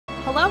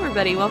Hello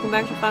everybody, welcome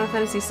back to Final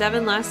Fantasy VII.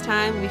 Last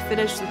time we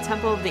finished the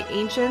Temple of the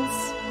Ancients,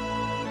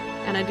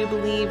 and I do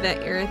believe that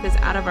Aerith is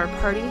out of our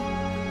party.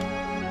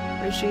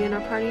 Or is she in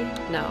our party?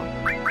 No.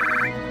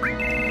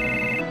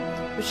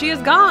 But she is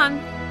gone,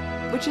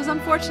 which is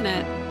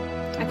unfortunate.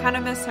 I kind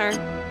of miss her.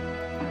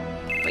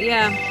 But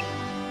yeah.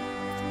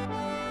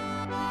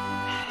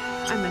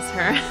 I miss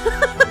her.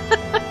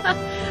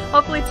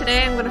 Hopefully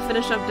today I'm going to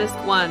finish up Disc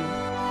 1.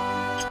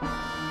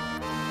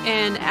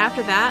 And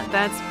after that,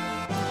 that's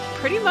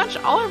pretty much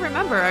all I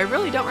remember. I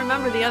really don't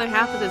remember the other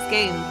half of this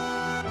game.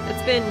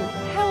 It's been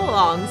hella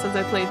long since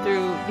I played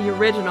through the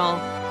original,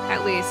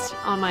 at least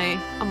on my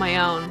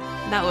own.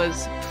 That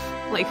was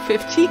like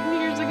 15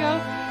 years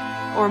ago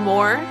or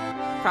more,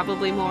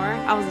 probably more.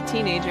 I was a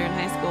teenager in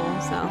high school,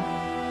 so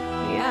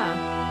yeah.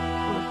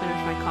 I'm gonna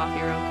finish my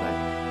coffee real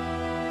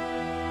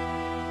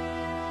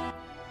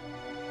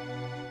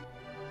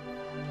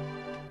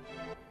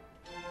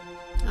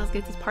quick. Let's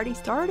get this party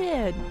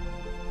started.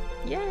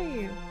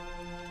 Yay!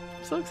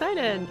 So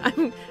excited.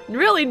 I'm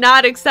really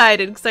not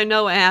excited because I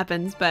know what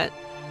happens, but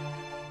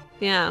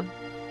yeah.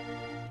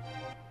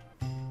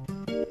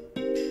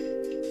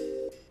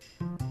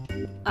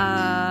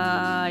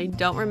 I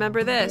don't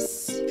remember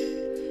this.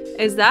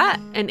 Is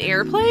that an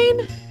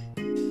airplane?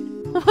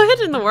 What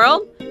in the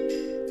world?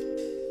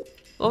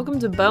 Welcome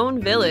to Bone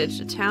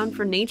Village, a town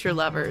for nature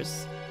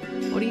lovers.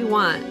 What do you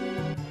want?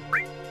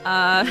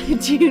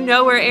 Do you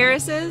know where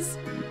Aerith is?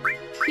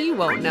 He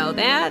won't know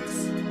that.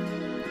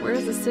 Where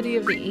is the City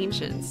of the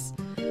Ancients?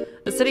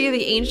 The City of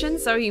the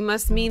Ancients? Oh, you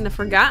must mean the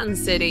Forgotten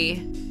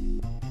City.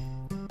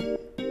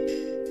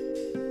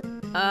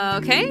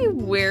 Okay,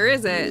 where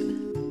is it?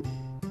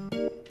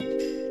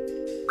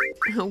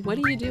 What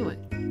are you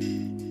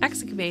doing?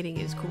 Excavating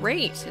is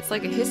great. It's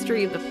like a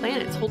history of the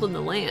planets holding the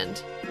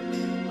land.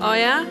 Oh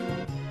yeah?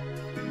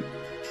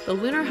 The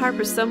lunar harp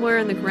is somewhere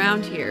in the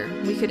ground here.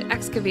 We could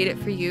excavate it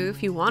for you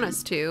if you want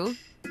us to.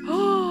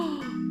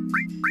 Oh!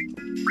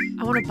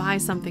 I want to buy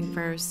something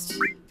first.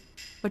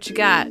 What you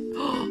got?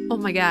 Oh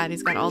my god,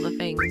 he's got all the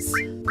things.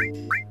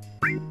 Do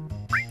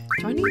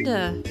I need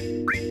to...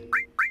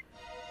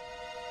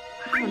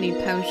 I don't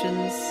need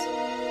potions.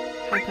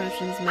 High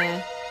potions,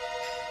 meh.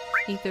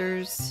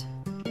 Ethers.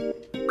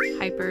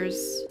 Hypers.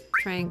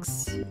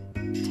 Tranks.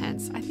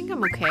 Tents. I think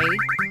I'm okay.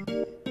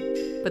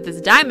 But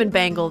this diamond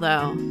bangle,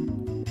 though.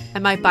 I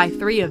might buy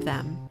 3 of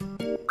them.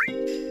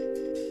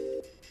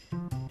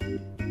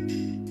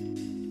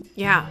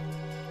 Yeah.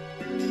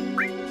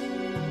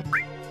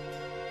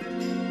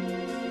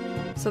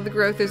 So the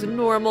growth is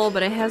normal,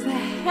 but it has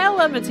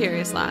hella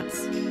materia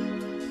slots.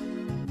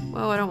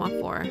 Whoa, I don't want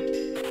 4.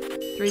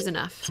 3's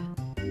enough.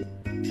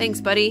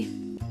 Thanks, buddy.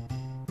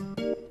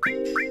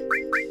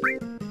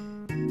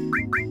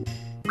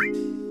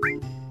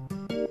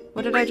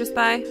 What did I just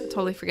buy? I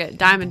totally forget.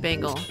 Diamond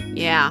bangle.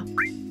 Yeah.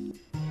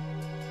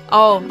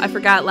 Oh, I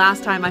forgot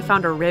last time I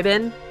found a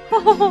ribbon.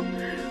 Oh,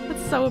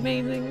 that's so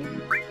amazing.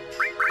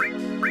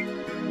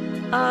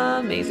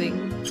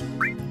 Amazing.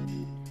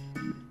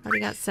 Already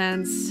got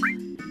sense.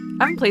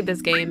 I haven't played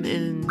this game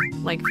in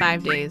like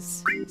 5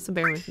 days, so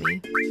bear with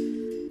me.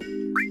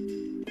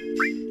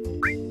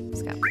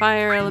 He's got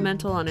fire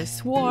elemental on his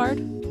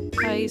sword.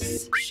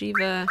 Ice,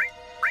 Shiva.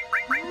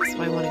 What else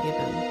do I want to give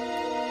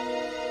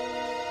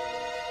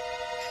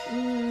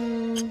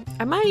him?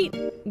 I might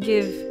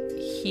give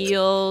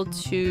heal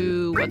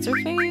to what's her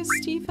face,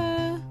 Tifa?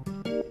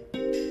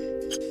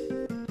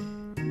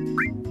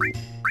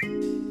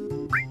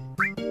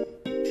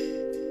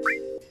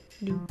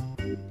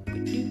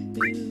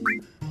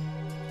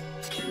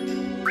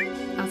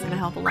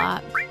 Help a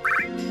lot. What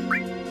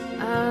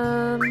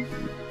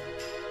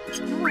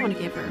do I want to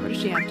give her? What does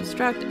she have?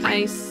 Destruct,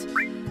 ice,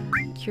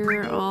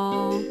 cure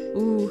all.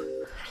 Ooh.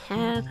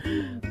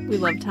 We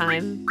love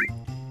time.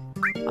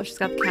 Oh, she's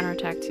got the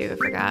counterattack too. I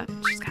forgot.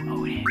 She's got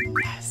Odin.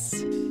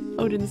 Yes.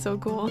 Odin's so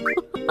cool.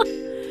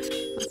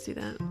 Let's do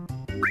that.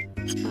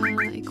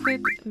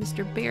 Equip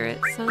Mr.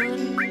 Barrett's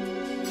son.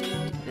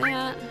 Do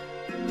that.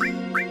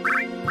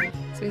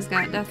 So he's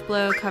got Death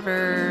Blow,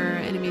 cover,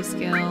 enemy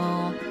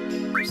skill.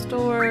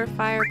 Restore,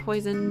 fire,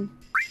 poison,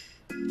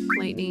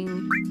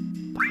 lightning,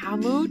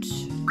 Bahamut.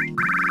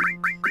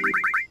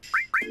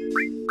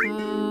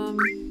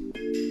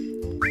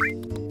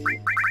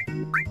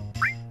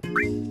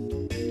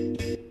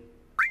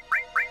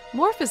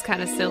 Morph is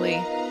kind of silly.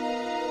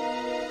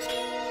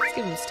 Let's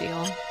give him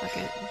steel.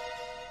 Okay.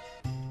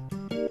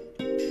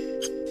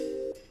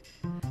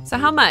 So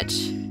how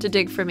much to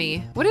dig for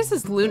me? What is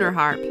this lunar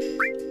harp?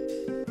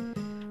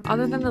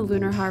 Other than the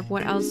lunar harp,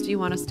 what else do you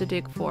want us to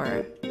dig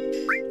for?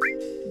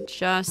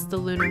 Just the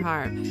lunar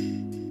harp.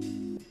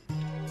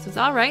 So it's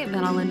alright,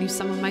 then I'll lend you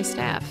some of my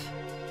staff.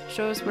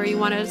 Show us where you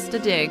want us to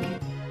dig.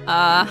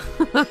 Oh,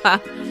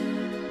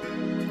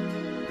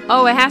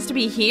 it has to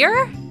be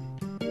here?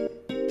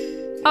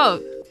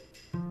 Oh.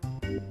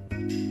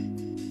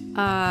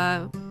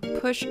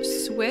 Push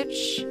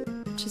switch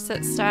to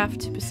set staff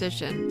to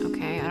position.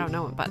 Okay, I don't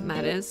know what button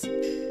that is. I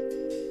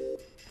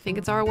think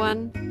it's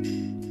R1.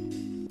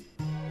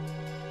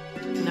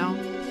 No.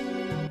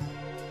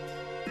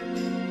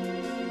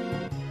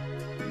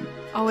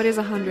 Oh, it is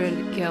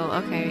 100 gil.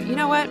 Okay. You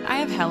know what? I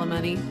have hella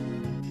money.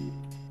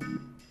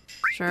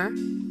 Sure.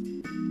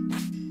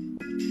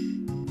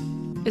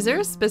 Is there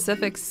a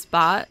specific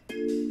spot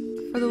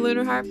for the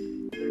lunar harp?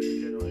 There's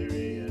a general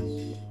area,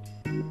 yes.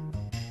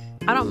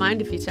 I don't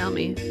mind if you tell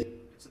me.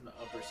 It's in the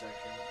upper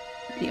section.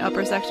 The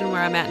upper section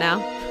where I'm at now?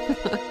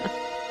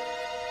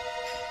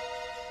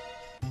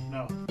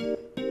 No. You have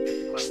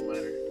to climb a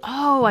ladder.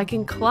 Oh, I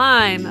can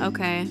climb.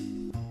 Okay.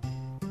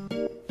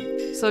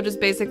 So just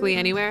basically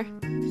anywhere?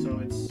 So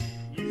it's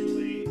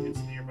usually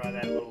nearby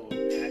that little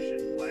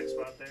ashen black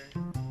spot there.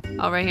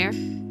 Oh, right here?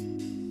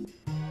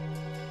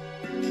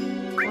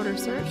 Order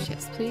search,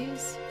 yes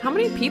please. How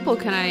many people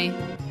can I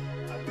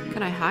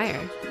hire?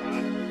 5.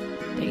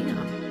 Damn.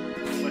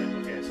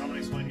 Okay, so I'm gonna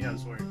explain to you how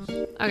this works.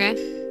 Okay.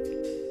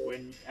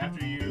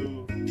 After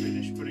you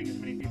finish putting as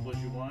many people as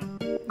you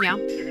want, Yeah.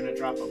 they're gonna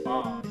drop a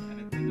bomb,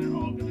 and then they're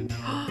all gonna know.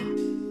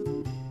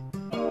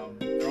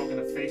 They're all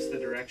gonna face the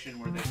direction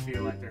where they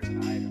feel like there's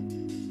an item.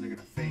 So they're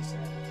gonna face at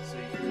it. So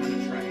you can kind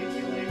of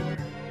triangulate where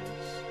it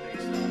is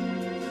based on where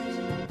they're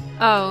facing.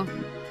 Oh.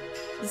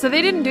 So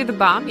they didn't do the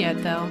bomb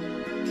yet though.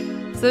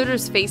 So they're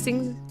just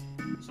facing.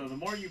 So the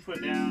more you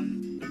put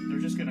down, they're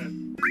just gonna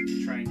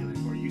triangulate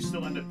for you. You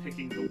still end up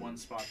picking the one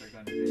spot they're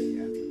gonna dig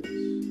after this.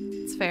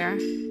 It's fair.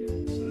 Yeah.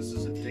 So this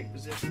isn't dig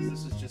positions.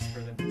 This is just for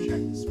them to check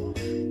the spot.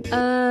 So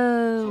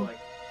Oh. like,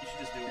 you should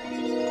just do it once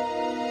it's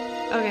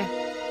done. Okay.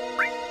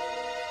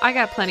 I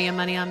got plenty of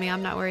money on me.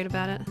 I'm not worried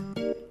about it. I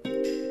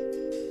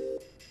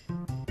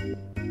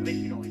think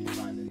you can only do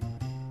 5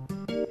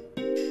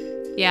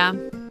 anyway. Yeah.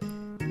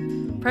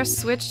 Press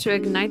switch to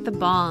ignite the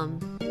bomb.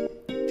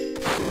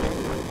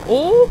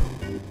 Oh!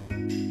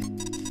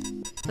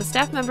 The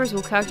staff members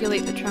will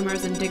calculate the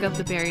tremors and dig up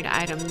the buried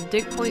item. The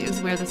dig point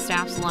is where the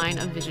staff's line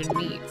of vision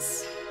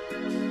meets.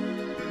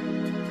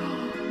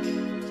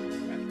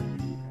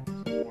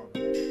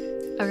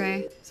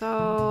 Okay,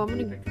 so I'm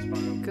gonna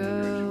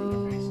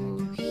go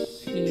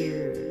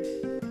here.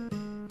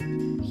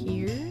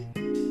 Here?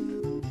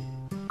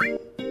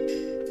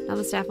 Now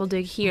the staff will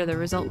dig here. The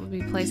result will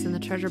be placed in the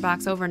treasure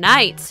box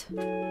overnight.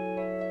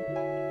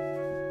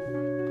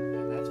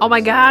 Oh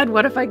my god,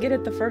 what if I get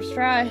it the first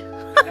try?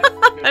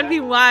 That'd be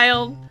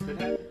wild.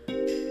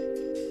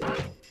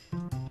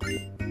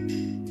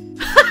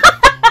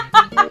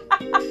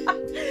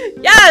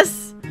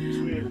 Yes!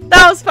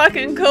 That was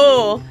fucking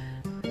cool.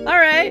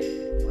 Alright.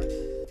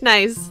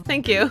 Nice.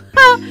 Thank you.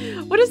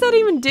 What does that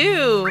even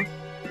do?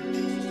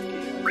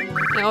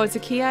 Oh, it's a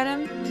key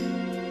item?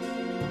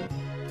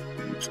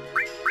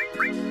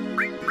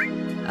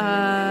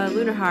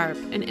 Lunar harp.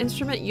 An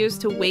instrument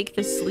used to wake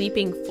the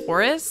sleeping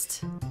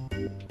forest?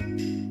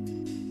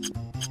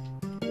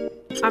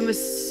 I'm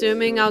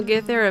assuming I'll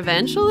get there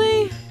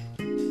eventually?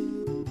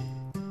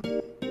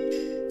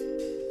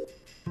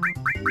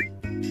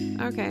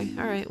 Okay,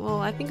 alright.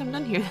 Well, I think I'm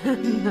done here.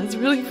 That's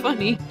really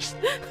funny. Jesus.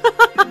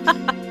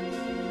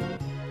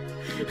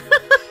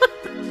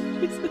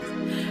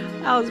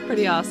 That was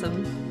pretty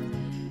awesome.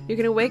 You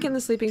can awaken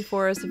the sleeping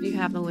forest if you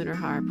have the lunar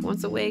harp.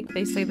 Once awake,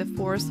 they say the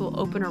forest will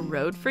open a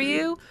road for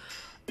you.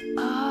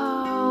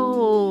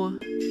 Oh.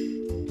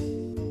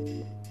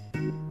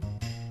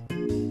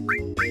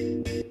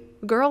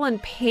 Girl in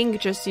pink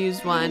just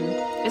used one.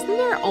 Isn't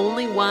there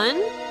only one?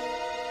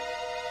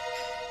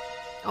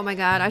 Oh my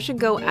god, I should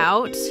go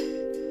out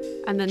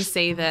and then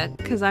save it,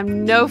 because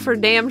I'm know for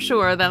damn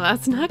sure that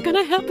that's not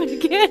gonna happen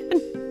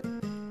again.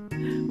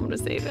 I'm gonna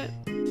save it.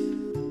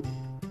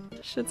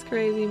 Shit's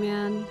crazy,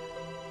 man.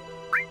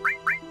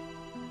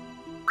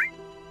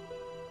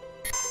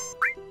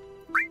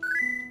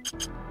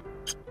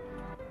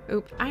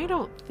 Oop, I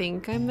don't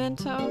think I meant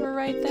to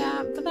overwrite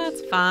that, but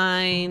that's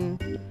fine.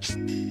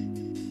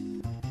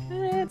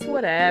 It's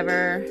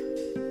whatever.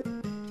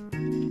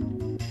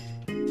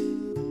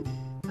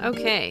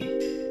 Okay.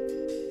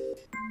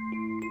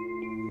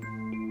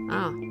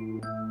 Oh.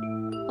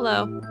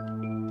 Hello.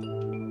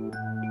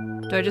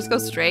 Do I just go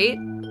straight?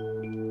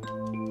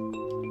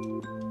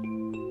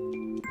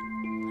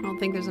 I don't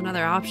think there's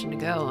another option to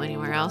go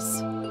anywhere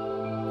else.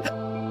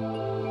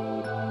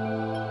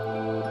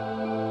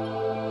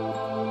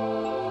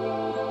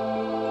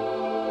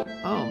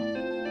 Oh.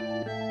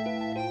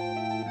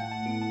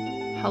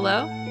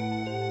 Hello?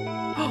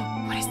 Oh,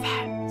 what is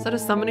that? Is that a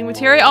summoning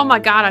materia? Oh my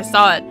god, I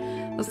saw it.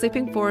 The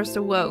sleeping forest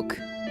awoke.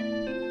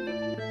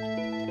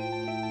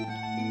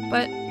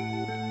 But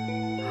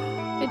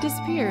it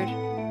disappeared.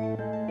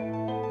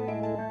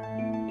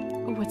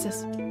 Oh, what's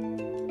this?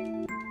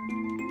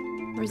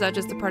 Or is that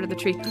just a part of the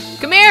tree?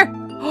 Come here!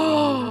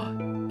 Oh,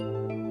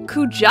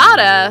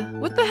 Kujata?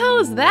 What the hell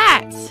is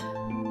that?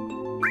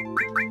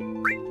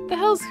 The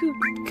hell's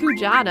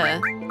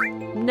Kujata?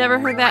 Never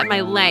heard that in my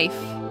life.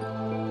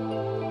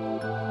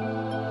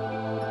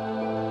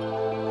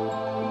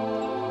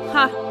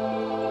 Huh.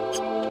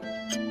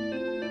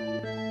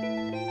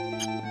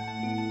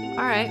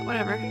 Alright,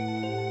 whatever.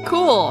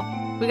 Cool!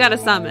 We got a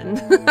summon.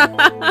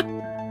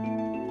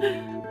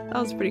 That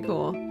was pretty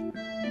cool.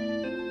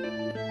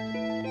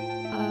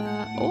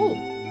 Oh!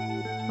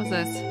 What's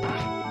this?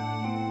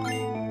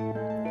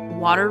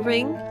 water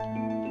ring.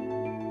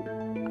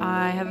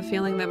 I have a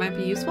feeling that might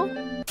be useful.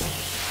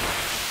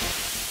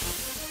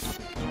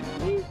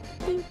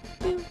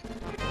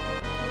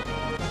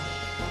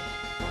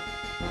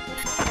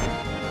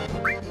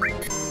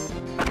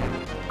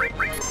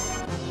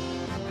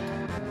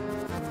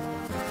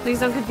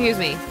 Please don't confuse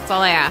me. That's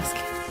all I ask.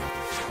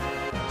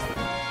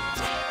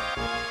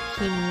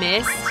 He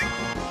missed.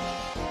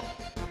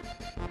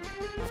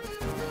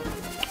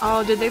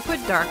 Oh, did they put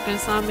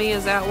darkness on me?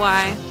 Is that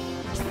why?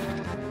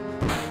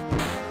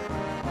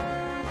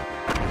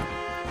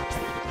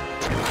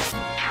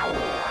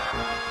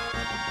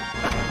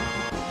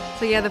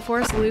 So yeah, the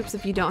forest loops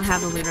if you don't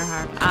have the lunar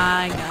harp.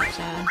 I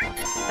gotcha.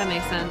 That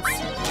makes sense.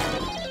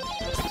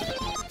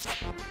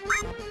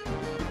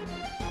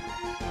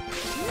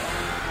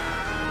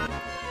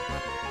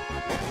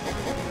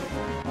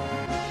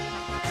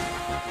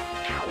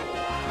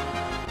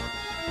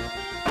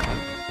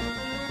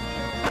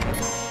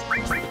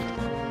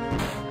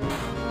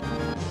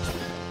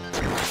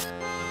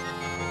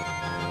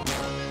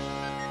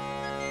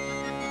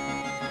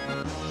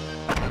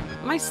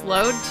 Am I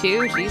slowed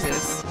too?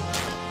 Jesus.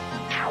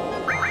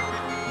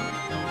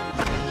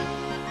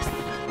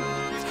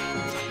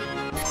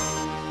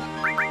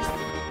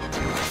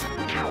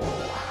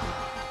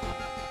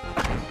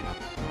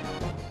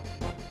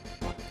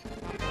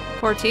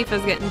 Poor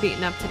Tifa's getting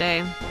beaten up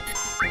today.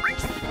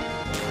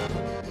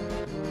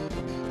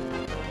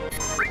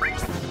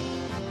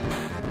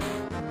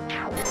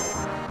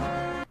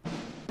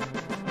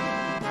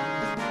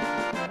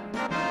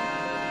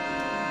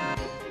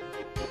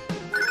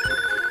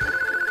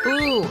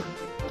 Ooh,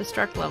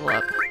 destruct level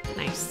up.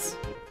 Nice.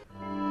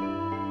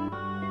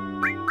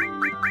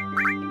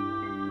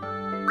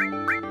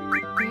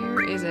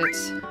 Where is it?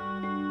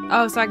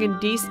 Oh, so I can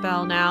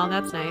de-spell now.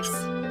 That's nice.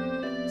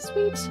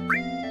 Sweet.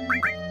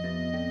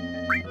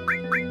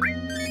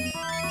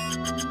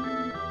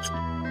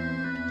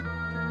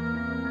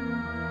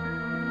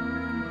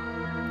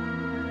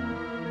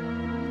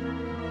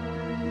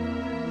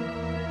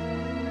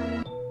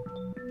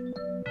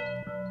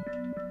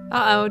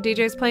 Uh-oh,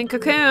 DJ's playing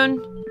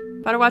Cocoon.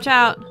 Better watch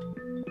out. Saw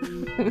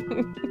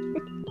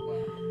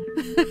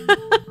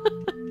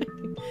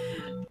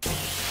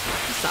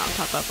it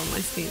pop up on my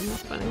Steam.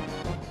 That's funny.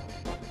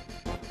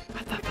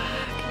 What the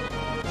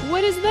fuck?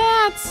 What is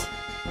that?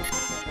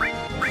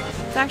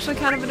 It's actually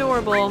kind of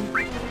adorable.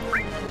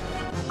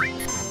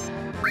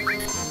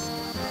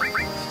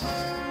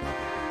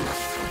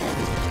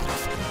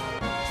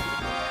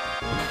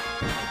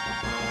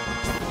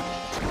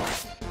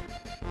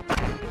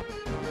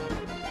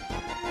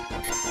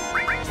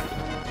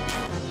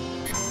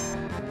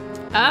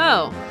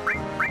 Oh,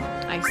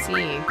 I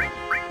see.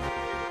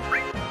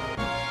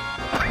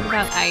 What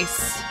about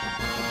ice?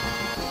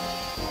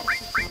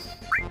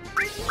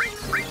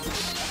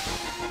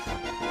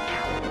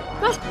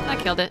 Oh, that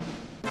killed it.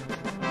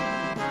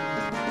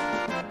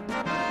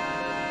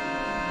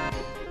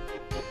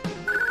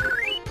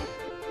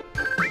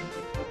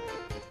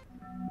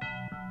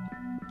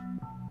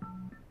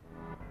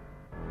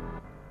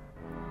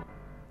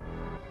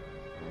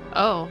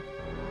 Oh.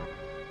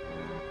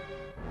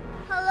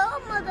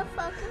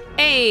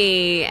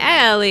 Hey,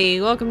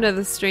 Allie! Welcome to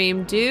the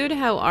stream, dude.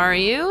 How are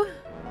you?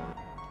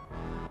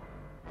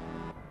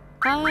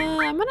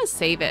 I'm gonna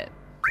save it.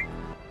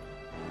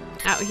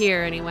 Out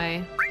here,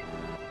 anyway.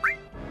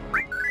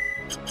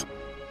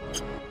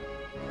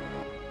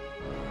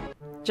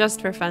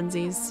 Just for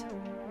funsies.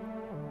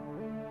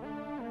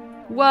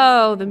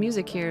 Whoa, the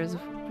music here is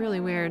really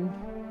weird.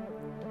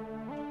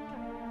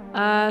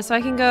 So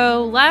I can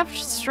go left,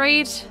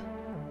 straight,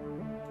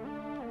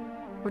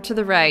 or to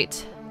the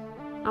right.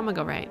 I'm gonna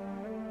go right.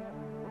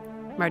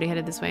 I'm already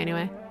headed this way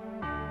anyway.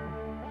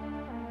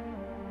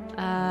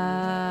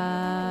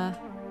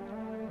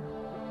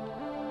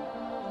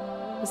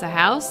 There's a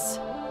house?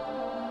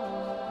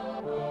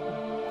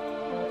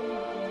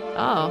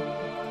 Oh.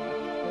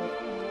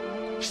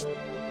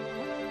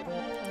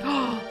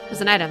 Oh,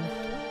 there's an item.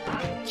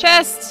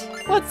 Chest!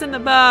 What's in the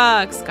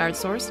box? Guard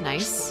source,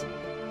 nice.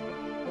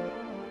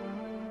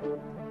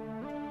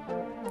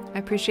 I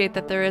appreciate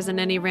that there isn't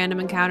any random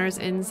encounters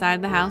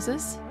inside the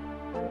houses.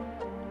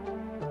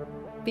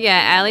 But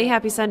yeah, Allie,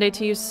 happy Sunday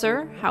to you,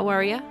 sir. How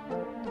are ya?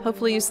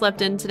 Hopefully you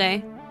slept in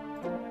today.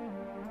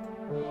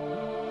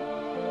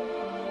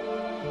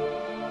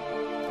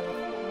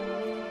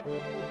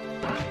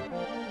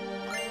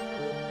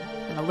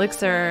 An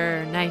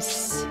elixir,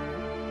 nice.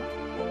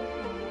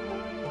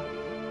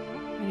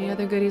 Any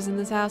other goodies in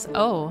this house?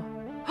 Oh.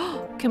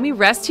 Can we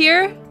rest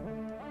here?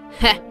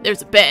 Heh,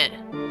 there's a bed.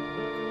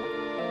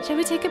 Shall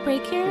we take a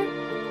break here?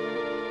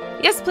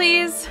 Yes,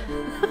 please.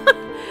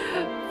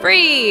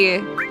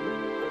 Free.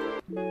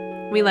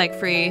 We like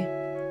free.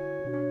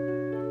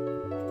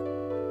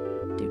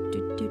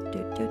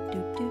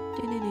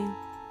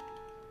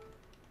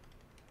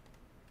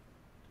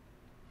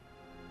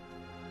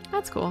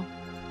 That's cool.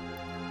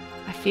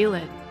 I feel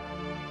it.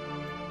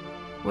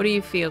 What do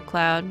you feel,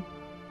 Cloud?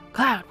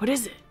 Cloud, what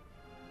is it?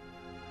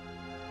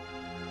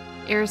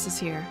 Eris is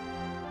here.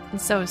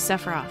 And so is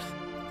Sephiroth.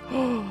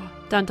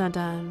 Dun dun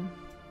dun.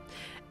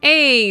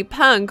 Hey,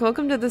 Punk,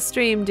 welcome to the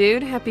stream,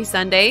 dude. Happy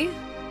Sunday.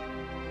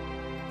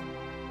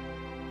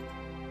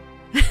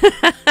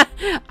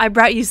 I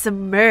brought you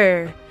some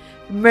murder.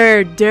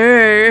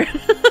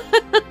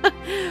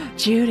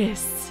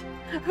 Judas.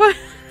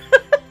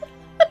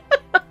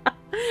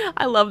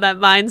 I love that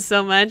vine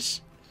so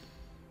much.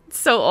 It's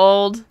so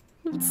old.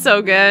 It's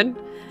so good.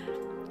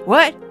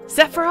 What?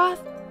 Sephiroth?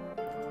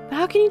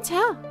 How can you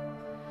tell?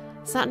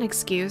 It's not an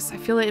excuse. I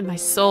feel it in my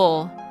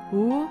soul.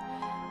 Ooh,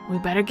 we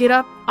better get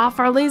up off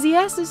our lazy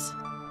asses.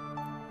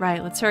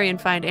 Right, let's hurry and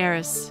find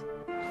Eris.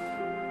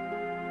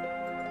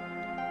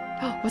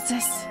 Oh, what's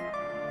this?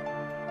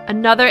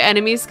 Another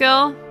enemy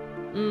skill?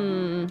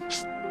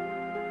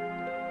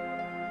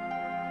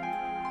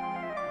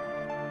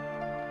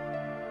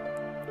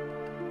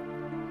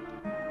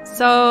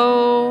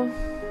 So...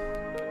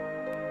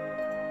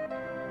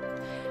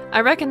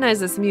 I recognize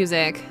this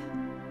music.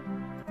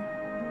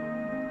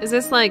 Is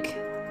this like...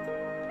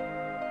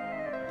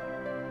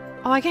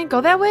 Oh, I can't go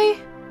that way?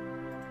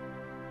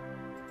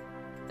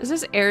 Is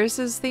this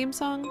Eris's theme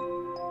song?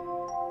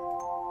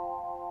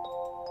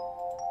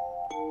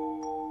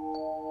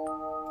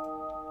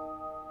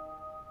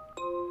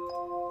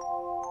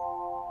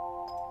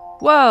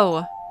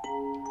 Whoa!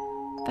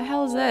 The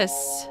hell is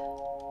this?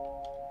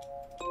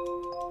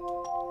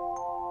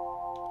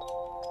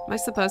 Am I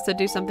supposed to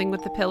do something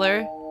with the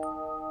pillar?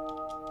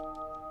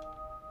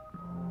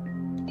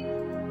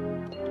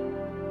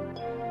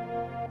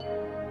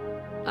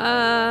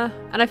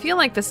 And I feel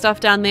like the stuff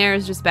down there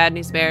is just bad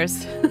news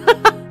bears.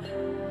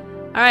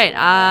 Alright,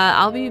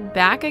 I'll be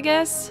back, I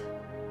guess.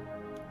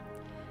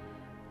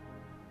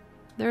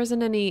 There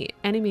isn't any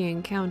enemy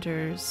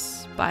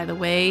encounters, by the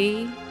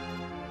way.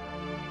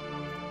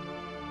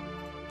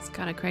 It's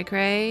kinda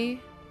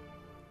cray-cray.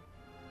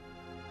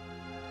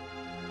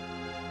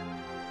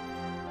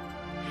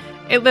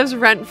 It lives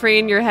rent-free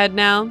in your head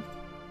now.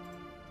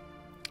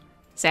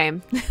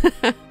 Same.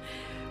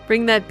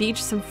 Bring that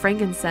beach some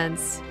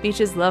frankincense.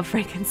 Beaches love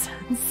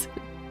frankincense.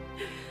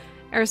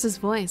 Eris's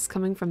voice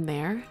coming from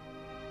there.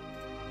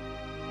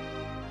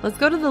 Let's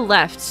go to the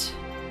left.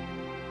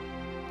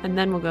 And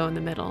then we'll go in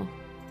the middle.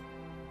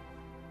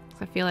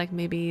 I feel like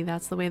maybe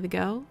that's the way to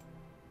go.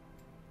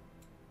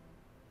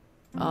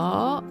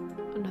 Oh,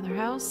 another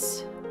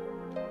house.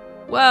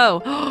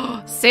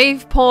 Whoa!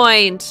 Save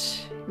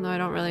point! No, I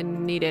don't really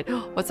need it.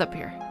 What's up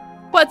here?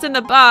 What's in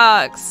the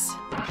box?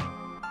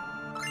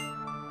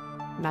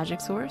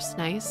 Magic source,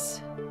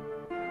 nice.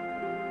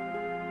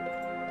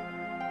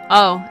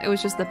 Oh, it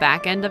was just the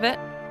back end of it?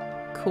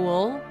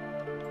 Cool.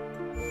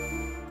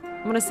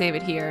 I'm gonna save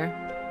it here.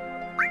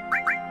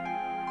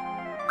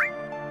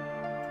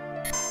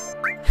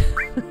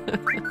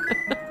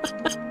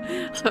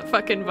 That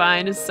fucking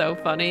vine is so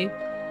funny.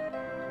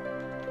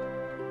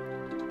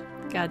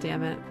 God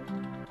damn it.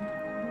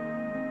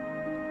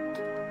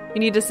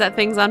 You need to set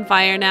things on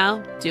fire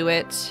now? Do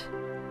it.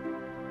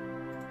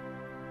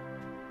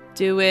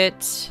 Do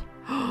it.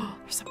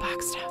 There's a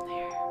box down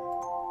there.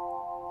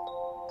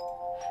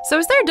 So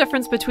is there a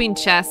difference between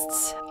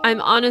chests?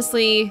 I'm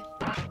honestly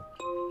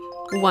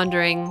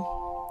wondering.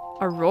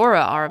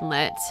 Aurora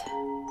armlet.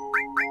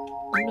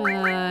 I'm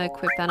gonna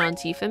equip that on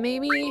Tifa,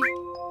 maybe?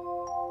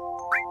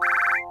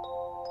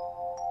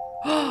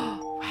 Wow.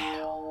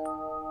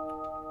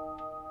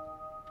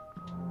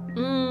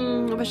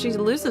 But she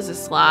loses a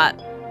slot.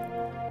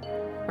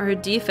 Or her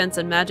defense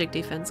and magic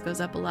defense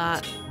goes up a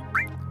lot.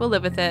 We'll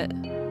live with it.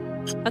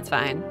 That's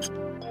fine.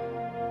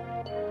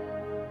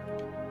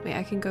 Wait,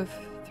 I can go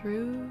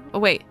through? Oh,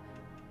 wait.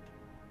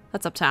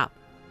 That's up top.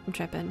 I'm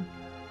tripping.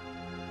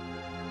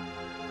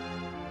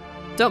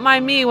 Don't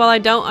mind me while I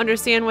don't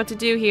understand what to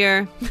do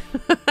here.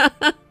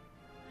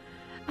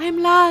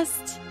 I'm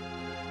lost.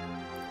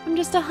 I'm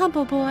just a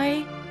humble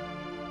boy.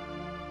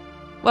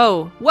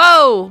 Whoa.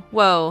 Whoa!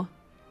 Whoa.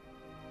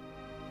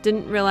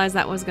 Didn't realize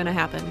that was gonna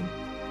happen.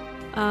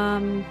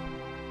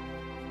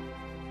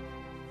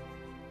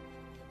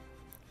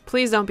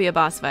 Please don't be a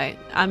boss fight.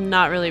 I'm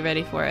not really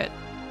ready for it.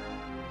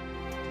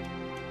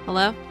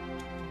 Hello?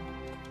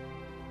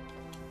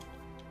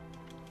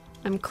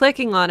 I'm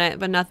clicking on it,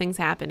 but nothing's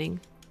happening.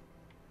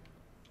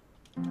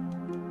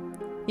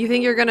 You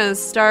think you're gonna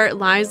start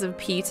Lies of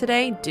P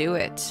today? Do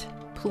it.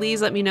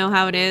 Please let me know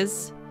how it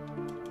is.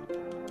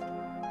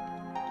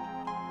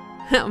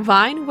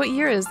 Vine? What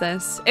year is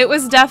this? It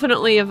was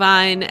definitely a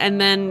Vine, and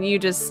then you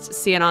just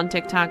see it on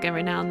TikTok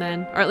every now and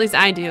then. Or at least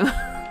I do.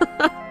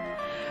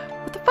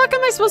 What the fuck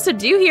am I supposed to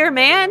do here,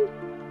 man?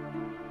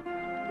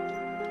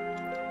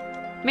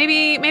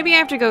 Maybe I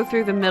have to go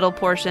through the middle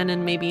portion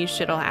and maybe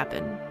shit'll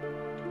happen.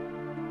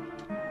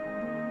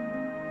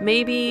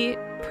 Maybe,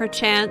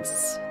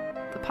 perchance,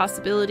 the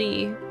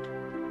possibility.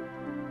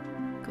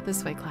 Go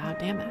this way, Cloud,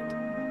 damn it.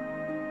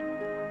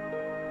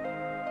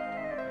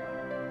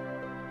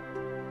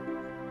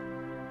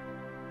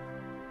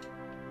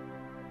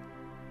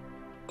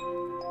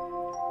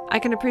 I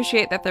can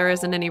appreciate that there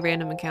isn't any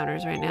random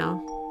encounters right now.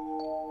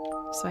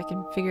 So I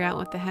can figure out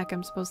what the heck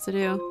I'm supposed to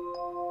do.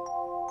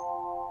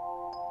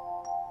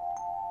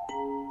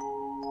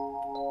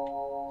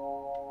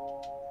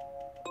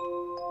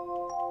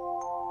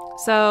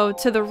 So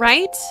to the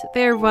right,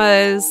 there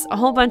was a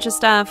whole bunch of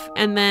stuff,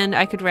 and then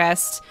I could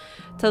rest.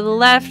 To the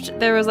left,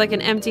 there was like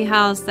an empty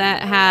house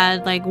that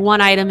had like one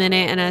item in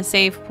it and a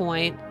save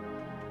point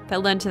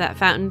that led to that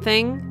fountain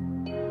thing.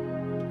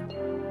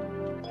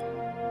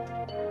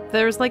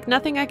 There was like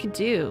nothing I could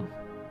do.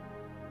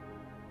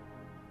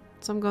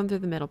 So I'm going through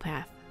the middle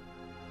path.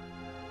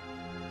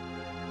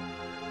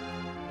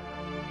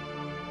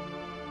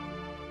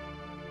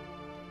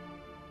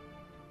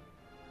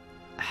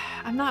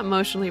 I'm not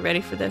emotionally ready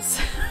for this.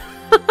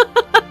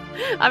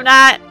 I'm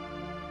not.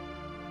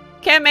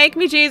 Can't make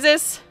me,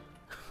 Jesus.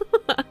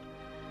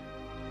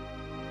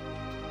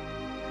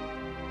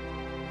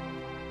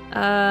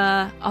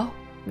 Oh,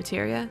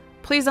 materia.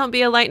 Please don't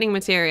be a lightning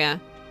materia.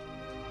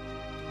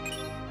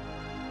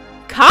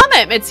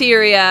 Comet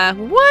materia!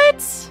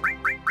 What?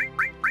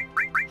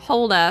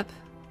 Hold up.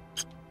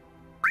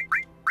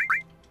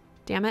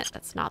 Damn it,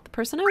 that's not the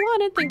person I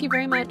wanted. Thank you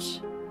very much.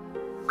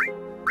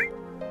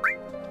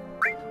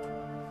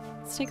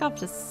 Let's take off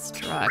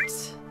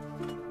destruct.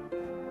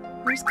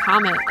 Where's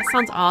Comet? That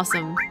sounds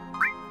awesome.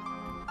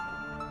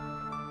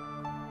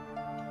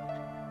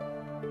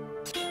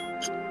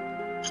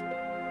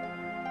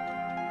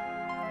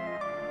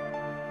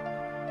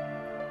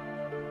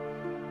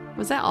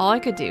 Was that all I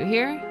could do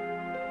here?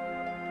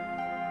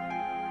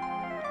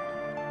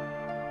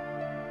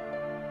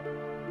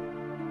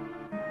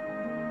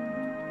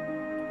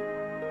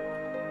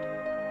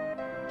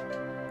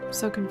 I'm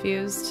so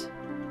confused.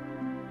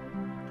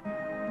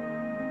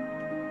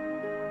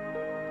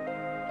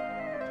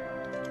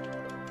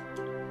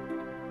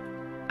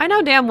 I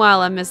know damn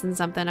well I'm missing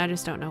something, I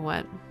just don't know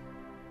what.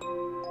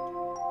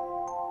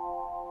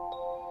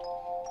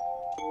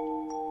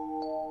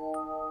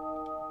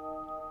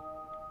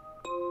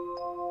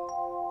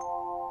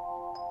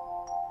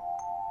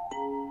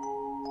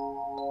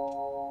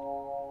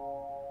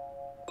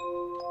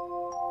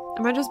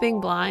 Am I just being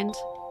blind?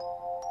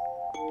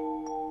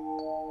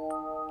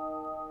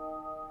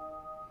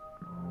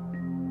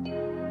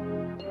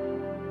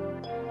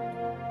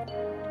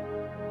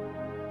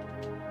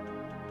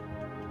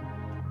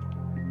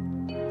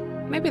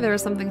 Maybe there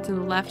was something to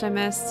the left I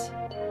missed.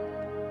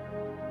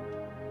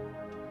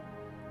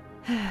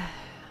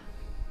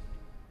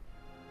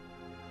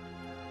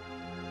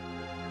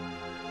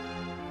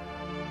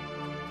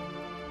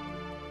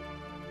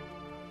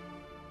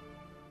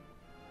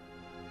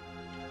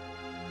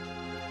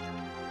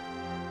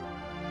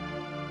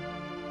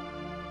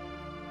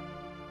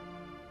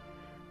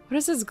 What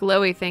is this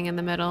glowy thing in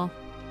the middle?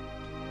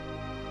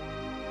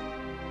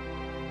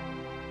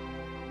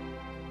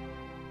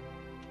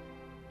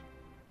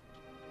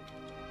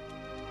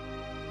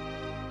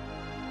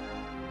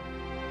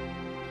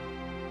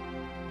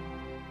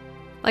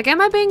 Like, am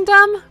I being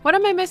dumb? What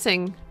am I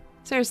missing?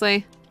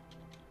 Seriously.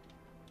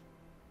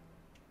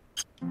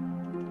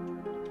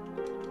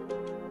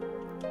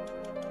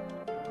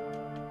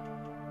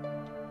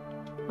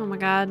 Oh my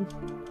god.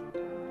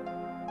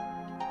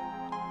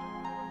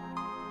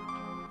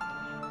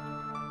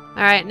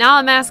 Alright, now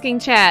I'm asking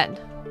chat.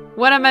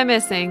 What am I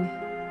missing?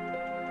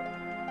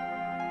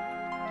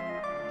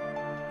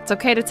 It's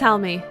okay to tell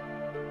me.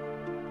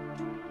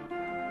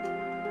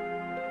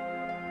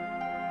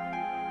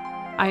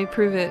 I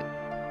approve it.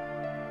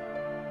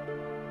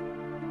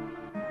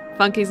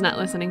 Funky's not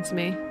listening to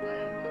me.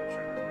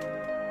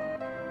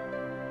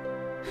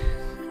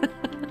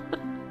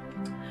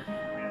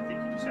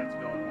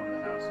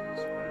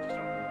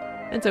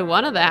 Into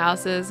one of the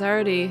houses. I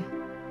already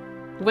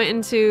went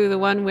into the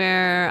one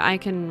where I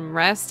can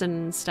rest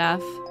and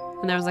stuff.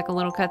 And there was like a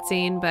little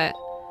cutscene, but...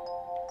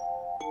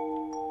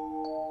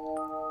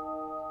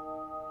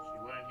 She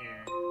went in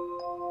here.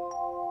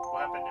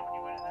 What happened when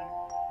you went in there?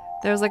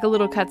 There was like a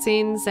little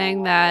cutscene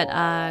saying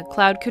that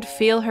Cloud could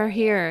feel her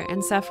here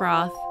in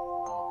Sephiroth.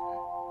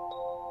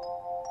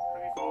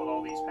 Have you followed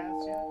all these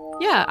paths yet?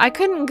 Yeah, I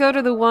couldn't go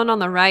to the one on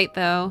the right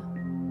though.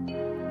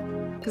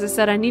 Because it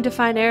said I need to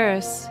find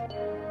Eris.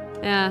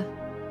 Yeah.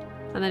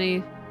 And then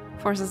he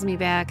forces me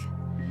back.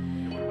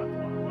 And what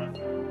about the one on the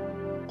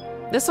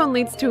left? This one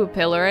leads to a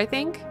pillar, I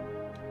think.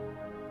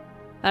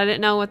 I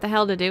didn't know what the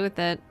hell to do with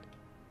it.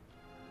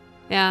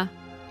 Yeah.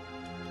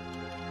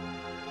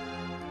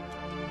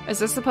 Is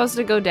this supposed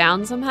to go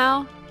down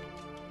somehow?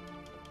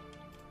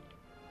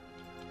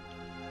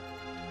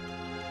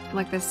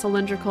 Like this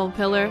cylindrical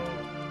pillar?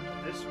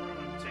 This room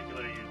in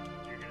particular,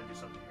 you're gonna do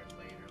something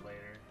here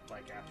later,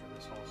 like after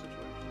this whole situation.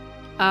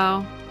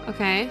 Oh,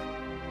 okay.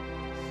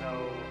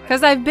 So,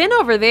 Because I've been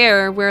over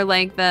there where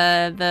like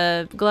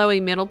the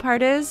glowy middle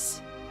part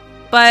is,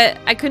 but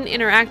I couldn't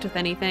interact with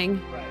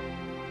anything. right.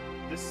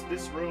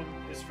 This room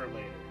is for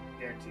later,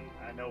 guaranteed.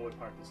 I know what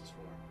part this is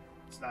for.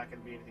 It's not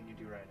gonna be anything you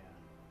do right now.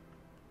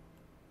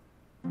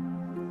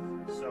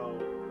 So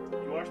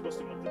you are supposed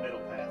to go up the middle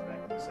path back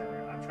in the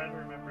center. I'm trying to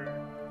remember.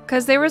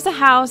 Because there was a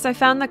house, I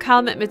found the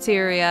comet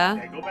materia.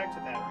 Okay, go back to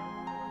that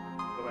room.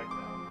 Go back to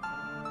that one.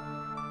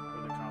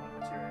 Where the common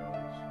material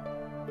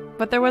is.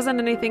 But there wasn't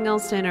anything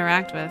else to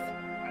interact with. I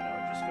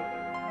know, just go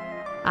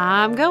there.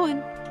 I'm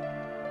going.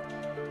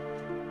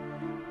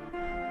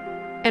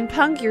 And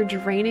Punk, you're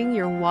draining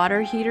your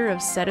water heater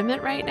of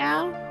sediment right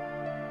now?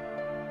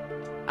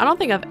 I don't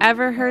think I've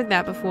ever heard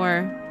that before.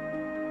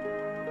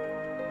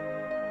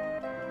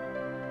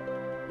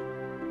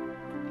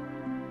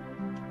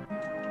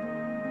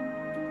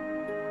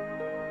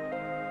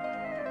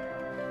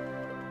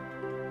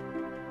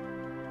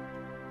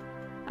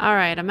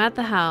 Alright, I'm at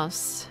the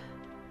house.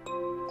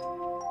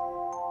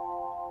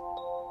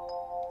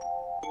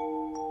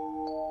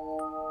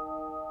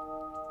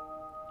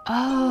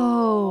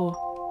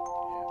 Oh.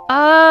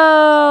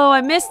 Oh,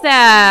 I missed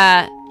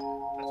that.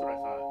 That's what I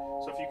thought.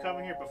 So if you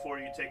come here before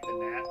you take the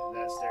nap,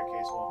 that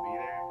staircase won't be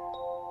there.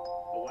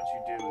 But once you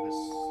do, this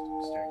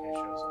staircase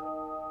shows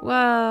up.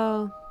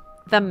 Whoa.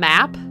 The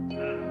map?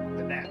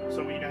 The nap.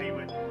 So you know how you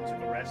went to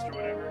the rest or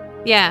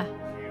whatever? Yeah.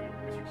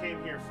 If you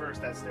came here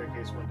first, that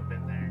staircase wouldn't have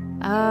been there.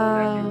 Oh.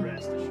 After you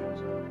rest, it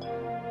shows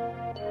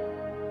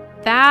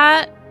up.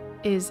 That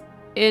is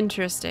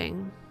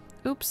interesting.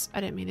 Oops, I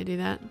didn't mean to do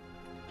that.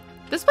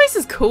 This place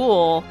is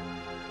cool.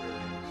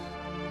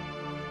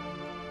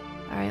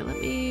 Alright,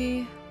 let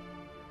me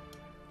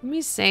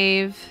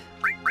save.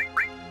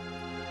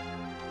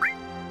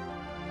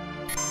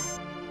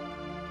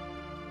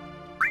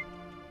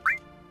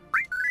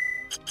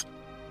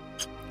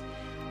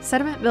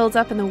 Sediment builds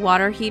up in the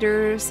water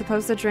heater.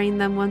 Supposed to drain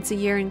them once a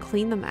year and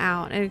clean them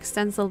out. It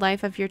extends the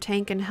life of your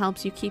tank and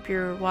helps you keep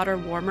your water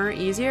warmer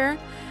easier.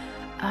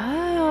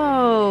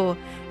 Oh,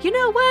 you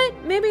know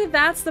what? Maybe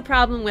that's the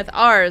problem with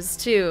ours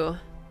too.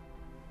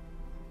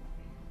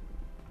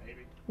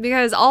 Maybe.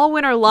 Because all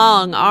winter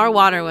long, our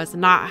water was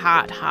not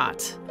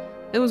hot.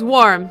 It was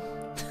warm.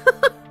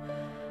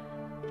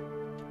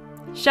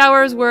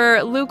 Showers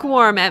were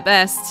lukewarm at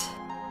best.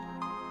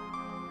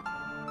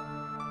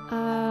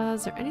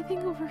 Is there anything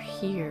over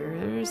here?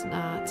 There's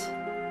not.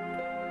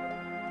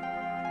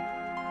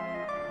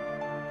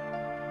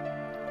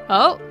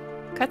 Oh,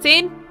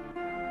 cutscene?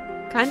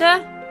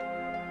 Kinda?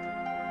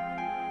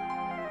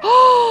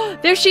 Oh,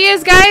 there she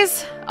is,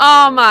 guys!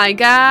 Oh my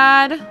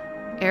god.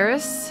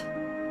 Eris?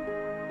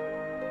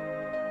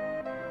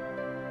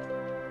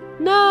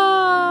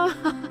 No!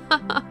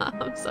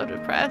 I'm so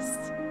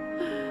depressed.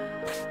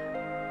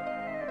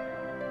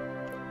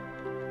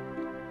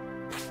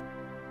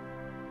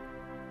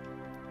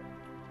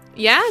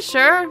 Yeah,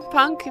 sure,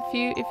 Punk, if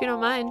you don't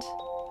mind.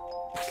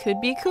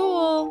 Could be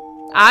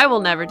cool. I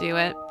will never do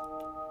it.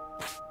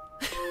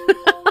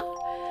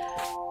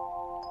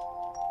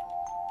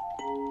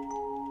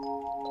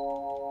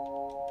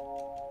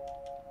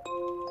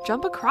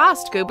 Jump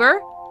across,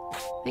 Goober.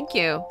 Thank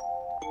you.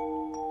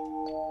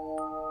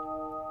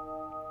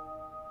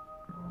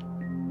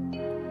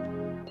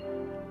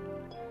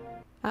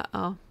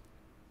 Uh-oh.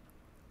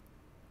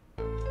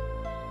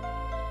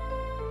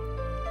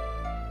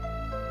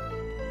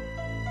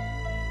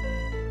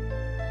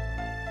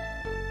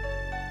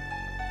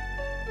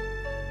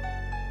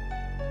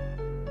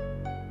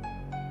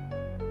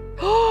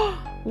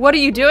 What are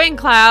you doing,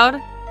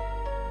 Cloud?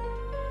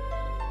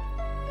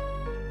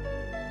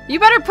 You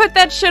better put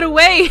that shit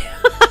away.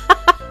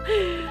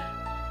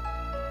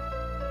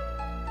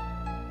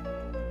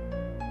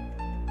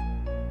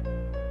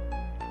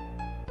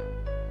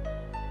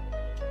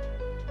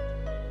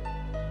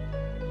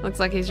 Looks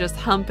like he's just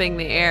humping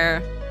the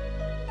air.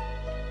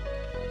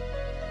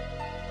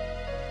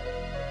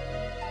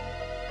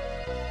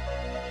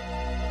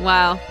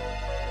 Wow.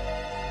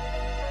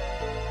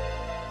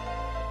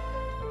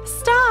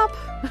 Stop!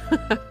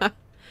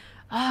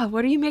 Ah,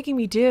 what are you making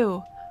me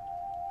do?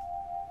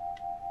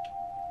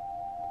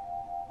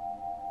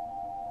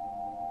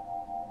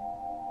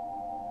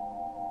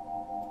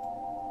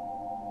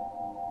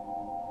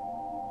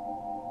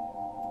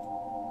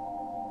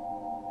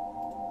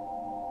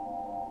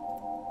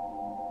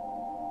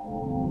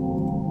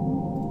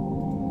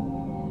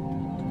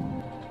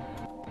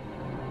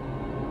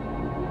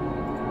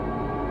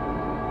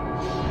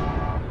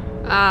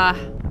 Ah.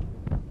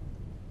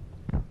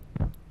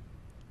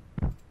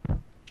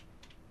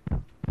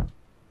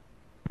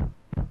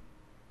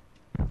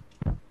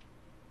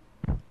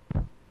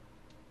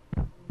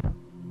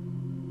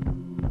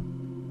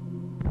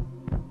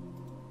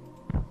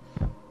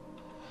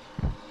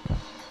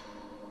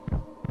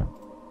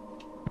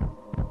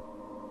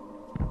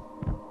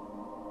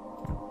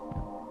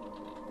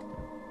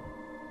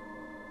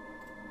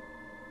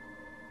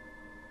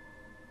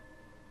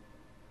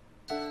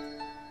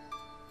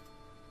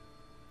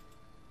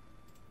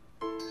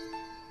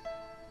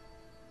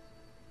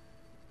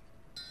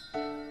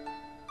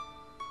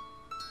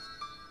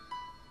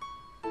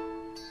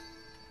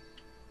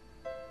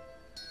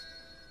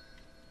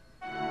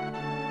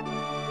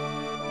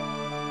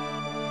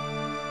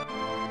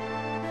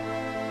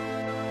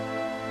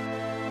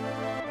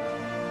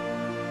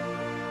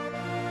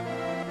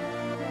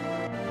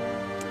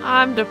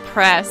 I'm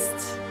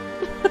depressed.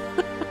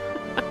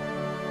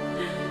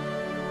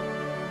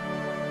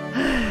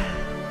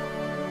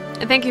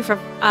 And thank you for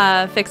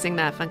fixing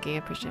that, Funky. I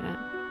appreciate it.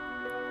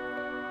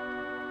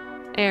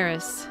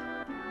 Eris.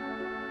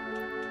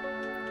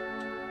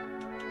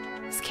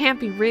 This can't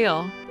be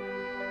real.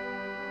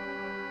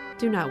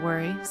 Do not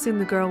worry. Soon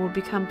the girl will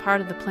become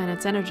part of the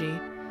planet's energy.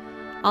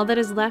 All that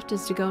is left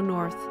is to go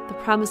north. The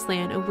promised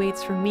land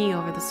awaits for me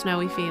over the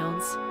snowy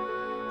fields.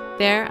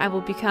 There I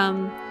will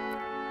become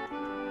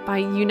by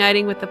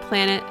uniting with the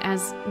planet,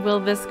 as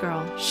will this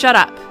girl. Shut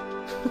up!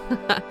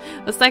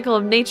 The cycle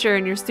of nature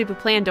and your stupid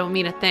plan don't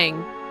mean a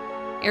thing.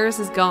 Eris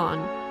is gone.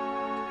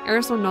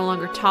 Eris will no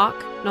longer talk,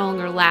 no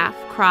longer laugh,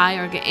 cry,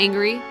 or get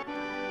angry.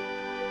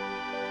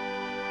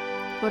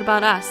 What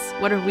about us?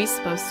 What are we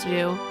supposed to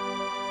do?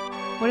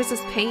 What is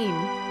this pain?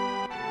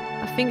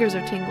 My fingers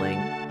are tingling.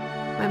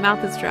 My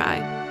mouth is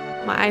dry.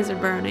 My eyes are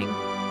burning.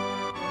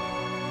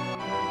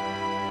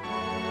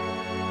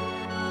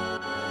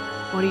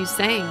 What are you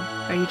saying?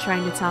 Are you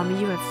trying to tell me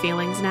you have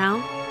feelings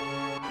now?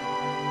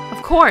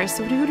 Of course!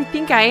 Who do you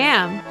think I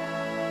am?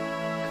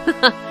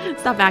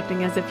 Stop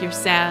acting as if you're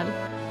sad.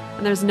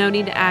 And there's no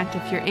need to act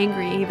if you're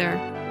angry either.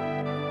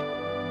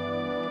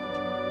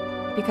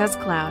 Because,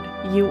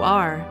 Cloud, you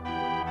are.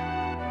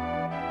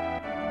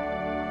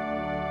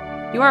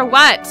 You are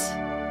what?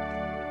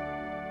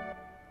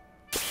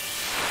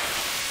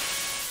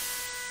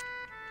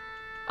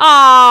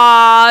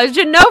 Aww,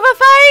 Genova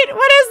fight?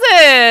 What is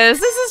this?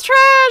 This is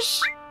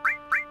trash.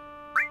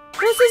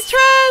 This is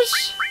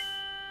trash.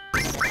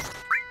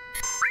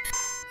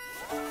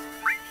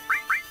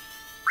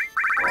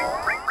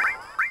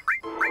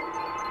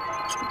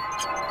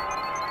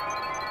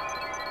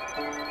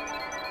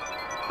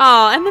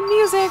 Aw, and the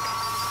music.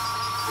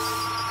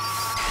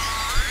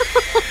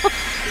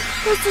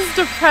 This is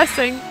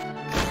depressing.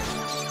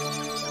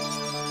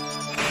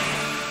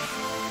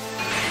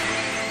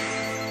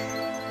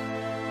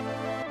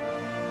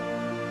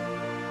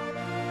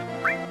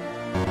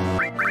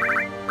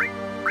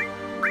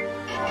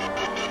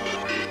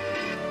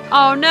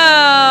 Oh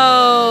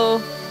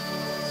no!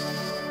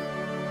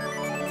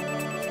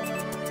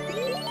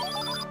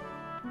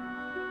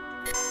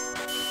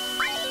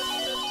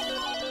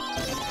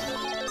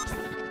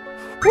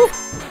 Whew.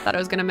 Thought I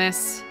was gonna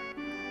miss.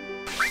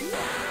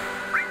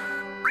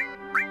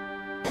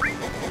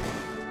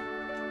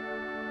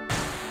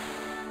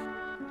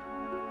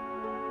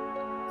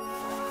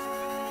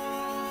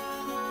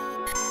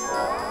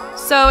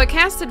 So it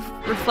casted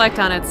Reflect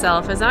on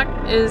itself.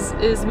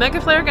 Is Mega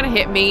Flare gonna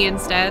hit me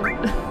instead?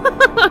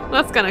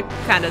 That's gonna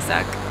kinda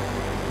suck.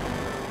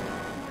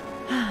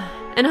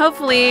 And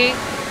hopefully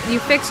you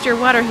fixed your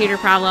water heater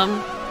problem.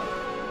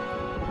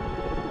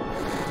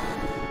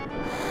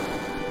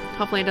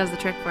 Hopefully it does the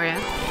trick for you.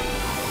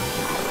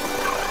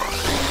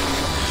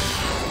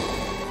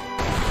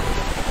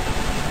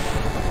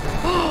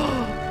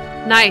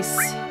 Nice.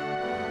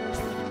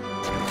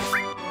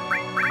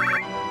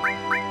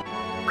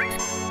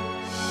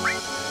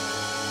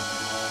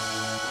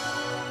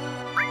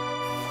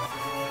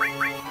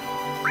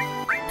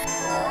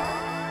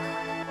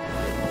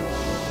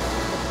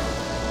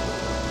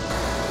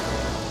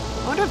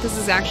 I wonder if this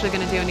is actually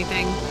going to do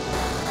anything.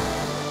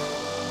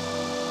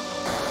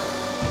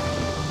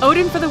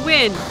 Odin for the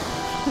win!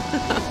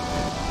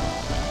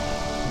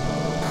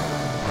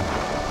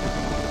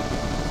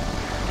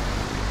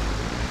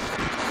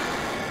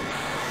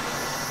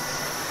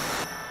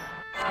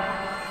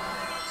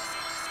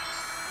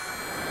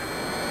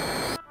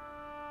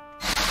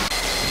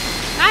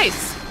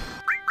 Nice!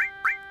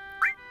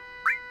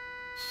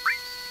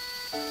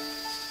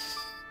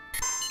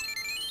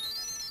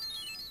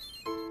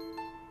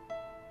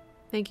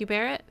 Thank you,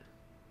 Barrett.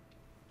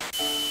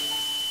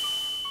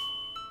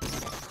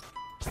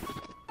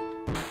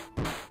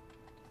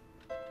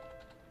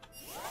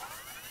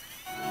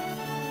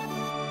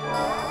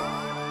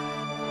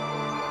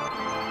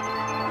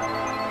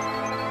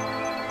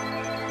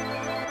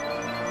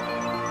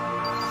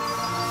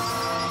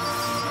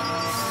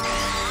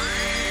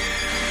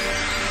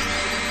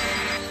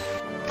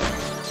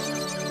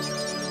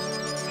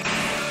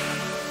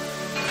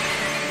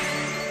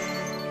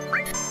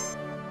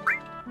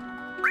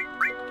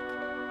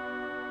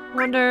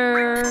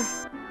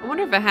 I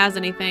wonder if it has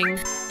anything.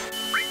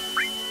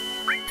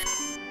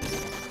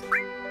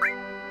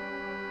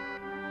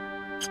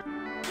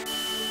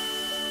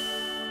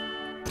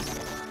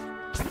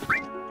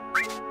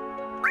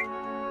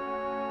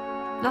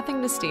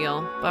 Nothing to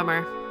steal.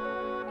 Bummer.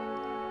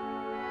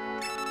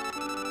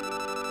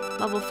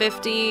 Level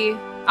 50.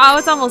 Oh,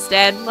 it's almost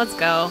dead. Let's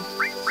go.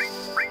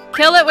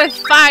 Kill it with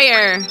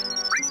fire!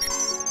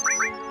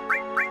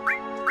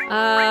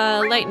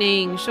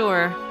 Lightning,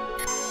 sure.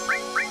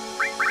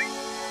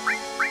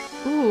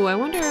 Ooh, I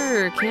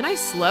wonder, can I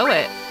slow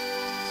it?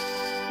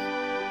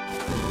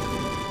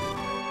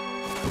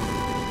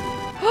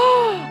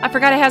 Oh, I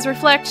forgot it has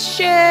reflect.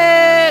 Shit!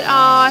 Oh,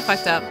 I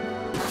fucked up.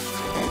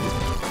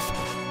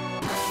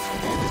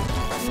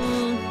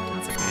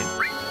 That's okay.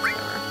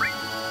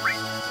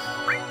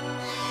 Whatever.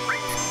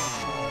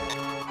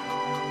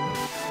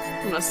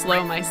 I'm gonna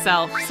slow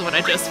myself, is what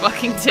I just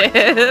fucking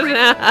did.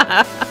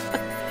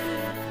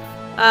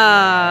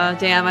 Ah,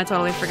 damn, I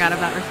totally forgot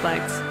about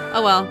reflect.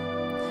 Oh well.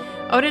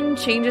 Odin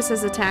changes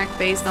his attack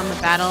based on the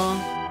battle.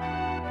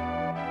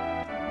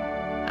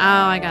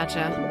 Oh, I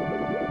gotcha.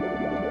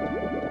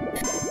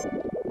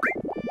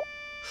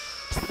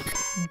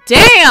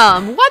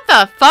 damn! What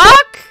the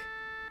fuck?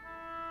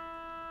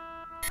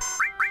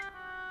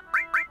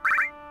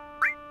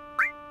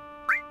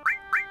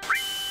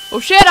 Oh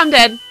shit, I'm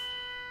dead.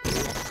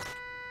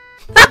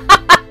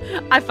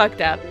 I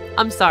fucked up.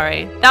 I'm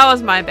sorry. That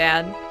was my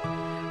bad.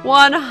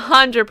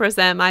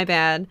 100% my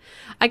bad.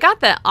 I got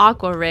that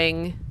aqua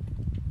ring.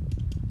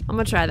 I'm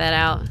gonna try that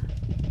out.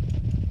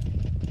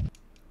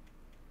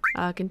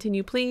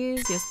 Continue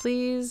please. Yes,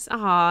 please.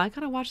 Aw, I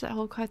gotta watch that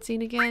whole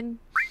cutscene again.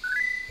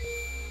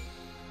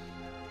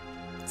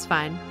 It's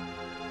fine.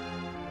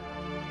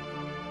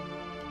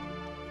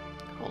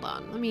 Hold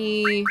on. Let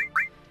me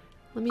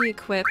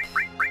equip.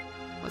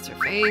 What's her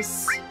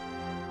face?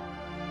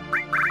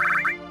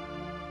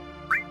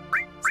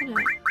 Isn't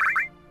it?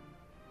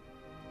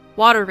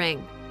 Water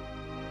ring.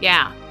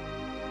 Yeah.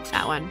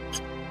 That one.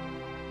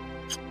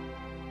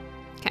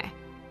 Okay.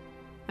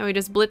 Now we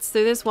just blitz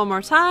through this one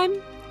more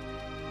time.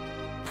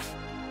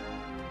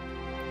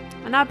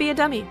 And not be a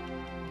dummy.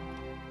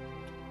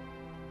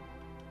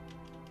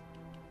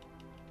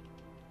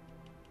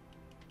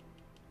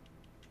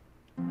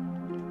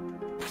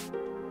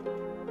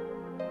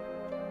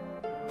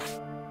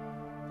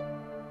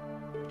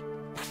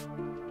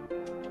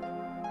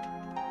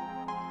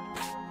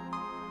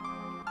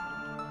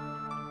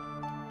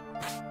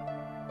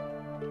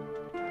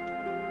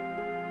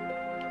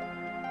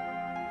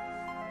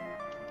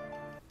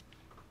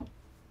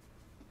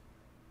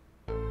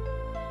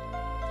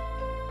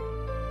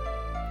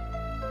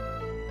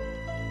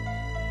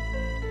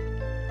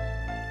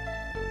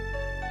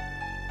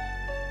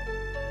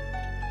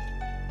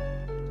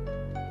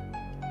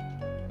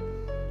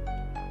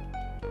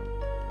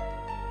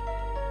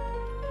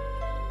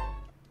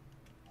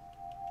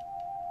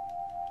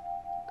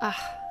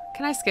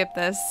 Can I skip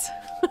this?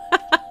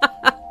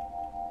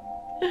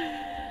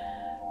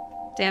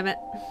 Damn it.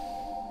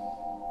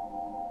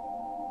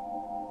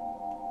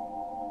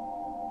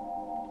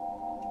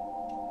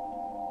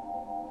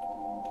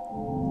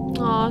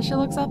 Aw, she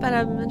looks up at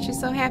him and she's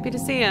so happy to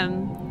see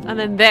him. And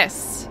then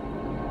this.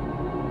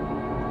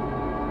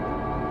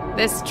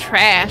 This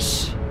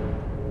trash.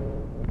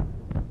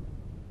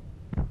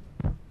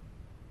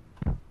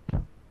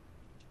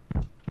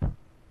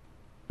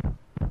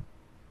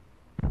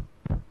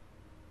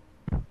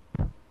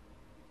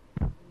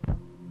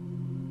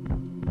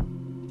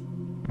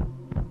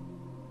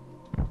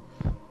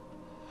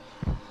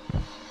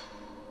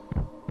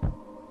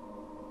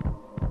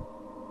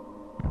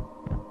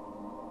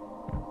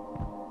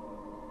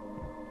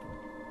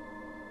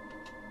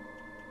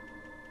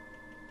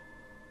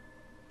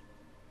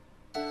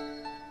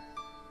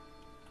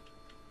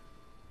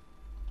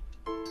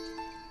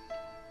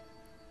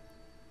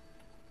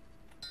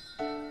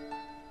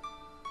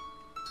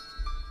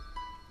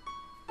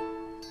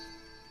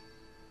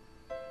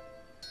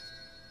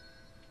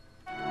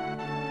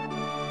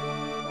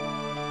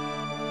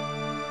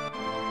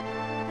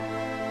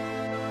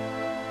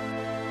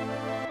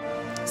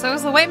 So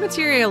is the white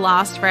materia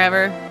lost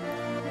forever?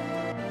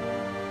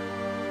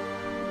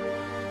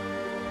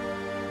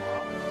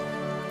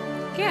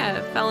 Yeah,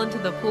 it fell into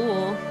the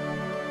pool.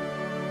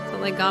 So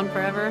like gone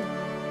forever?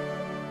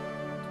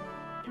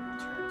 It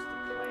returns to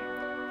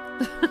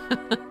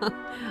plane.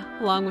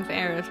 Along with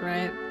Aerith,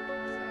 right?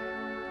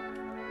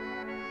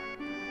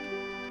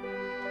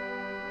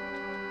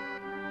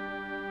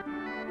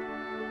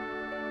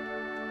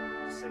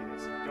 Just say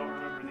this. If you don't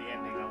remember the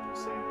ending, I will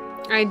say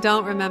it. I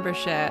don't remember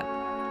shit.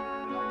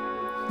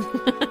 Oh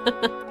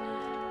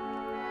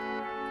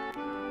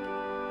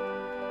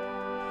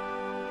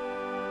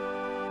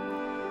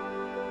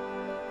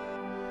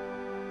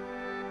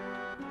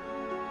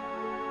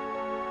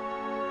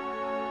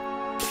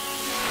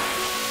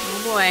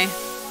boy.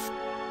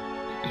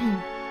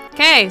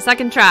 Okay,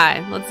 second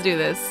try. Let's do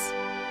this.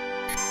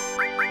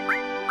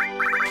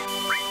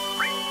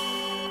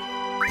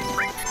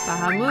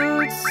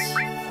 Bahamut,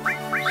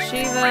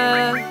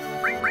 Shiva,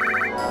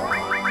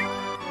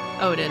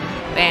 Odin.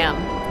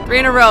 Bam. 3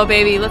 in a row,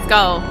 baby. Let's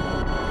go.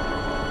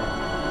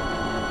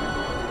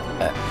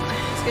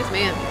 Excuse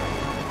me.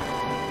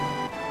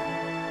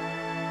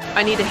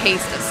 I need to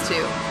haste us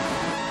too.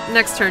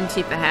 Next turn,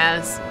 Tifa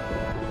has.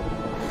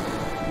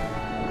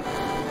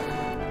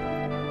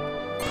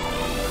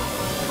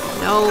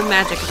 No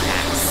magic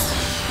attacks.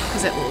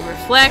 Because it will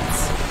reflect.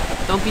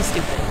 Don't be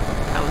stupid.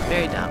 That was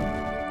very dumb.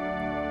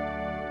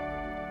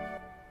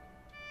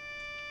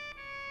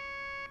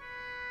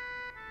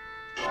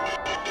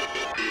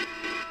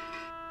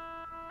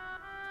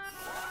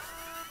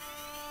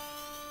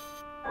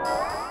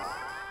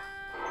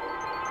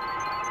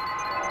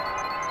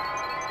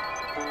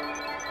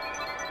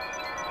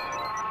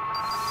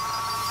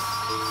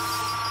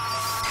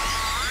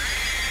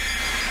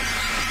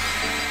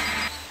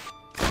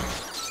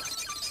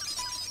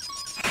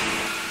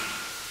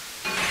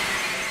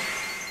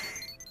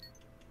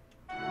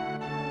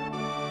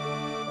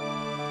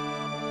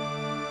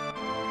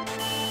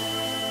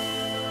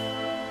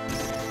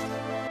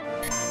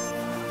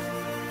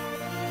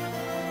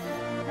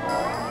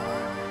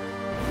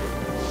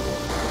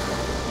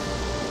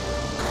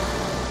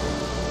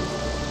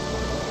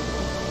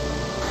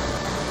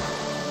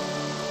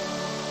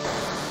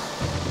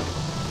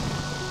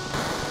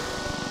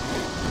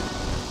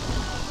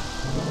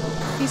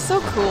 He's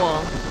so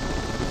cool.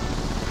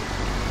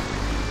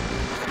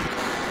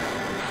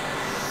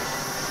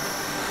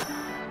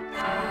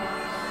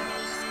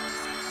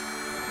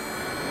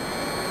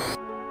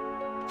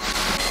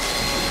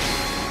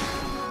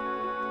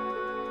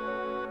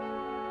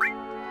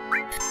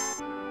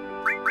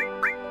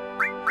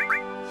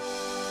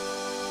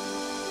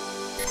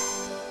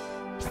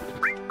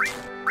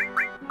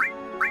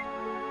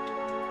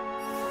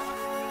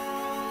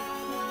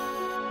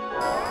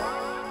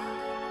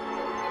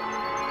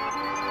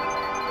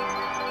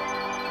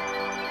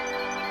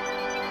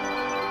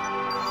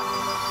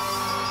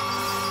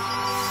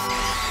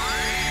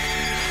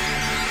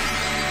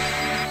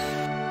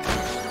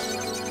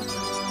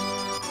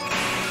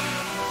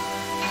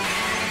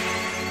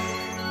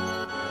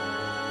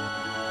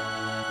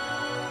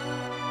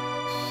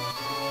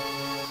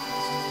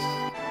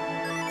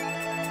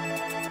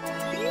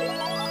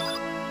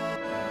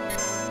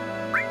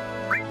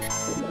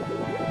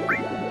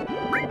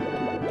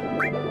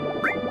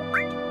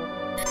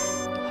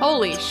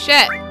 Holy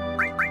shit.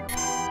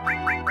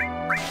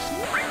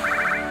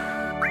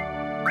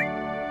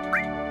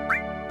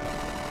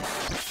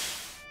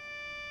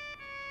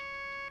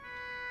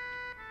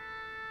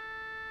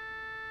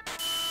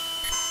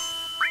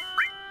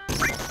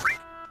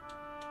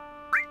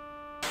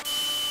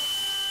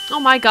 Oh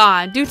my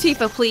god. Do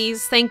Tifa,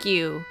 please. Thank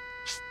you.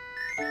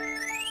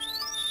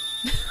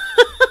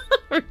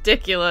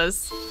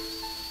 Ridiculous.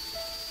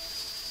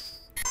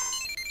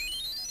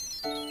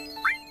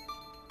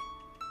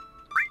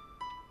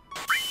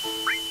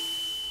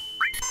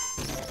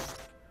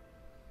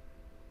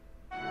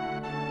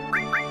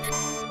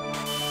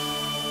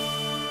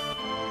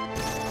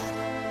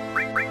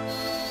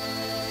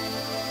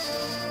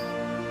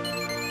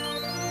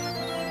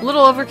 A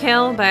little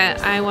overkill,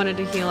 but I wanted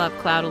to heal up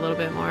Cloud a little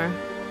bit more.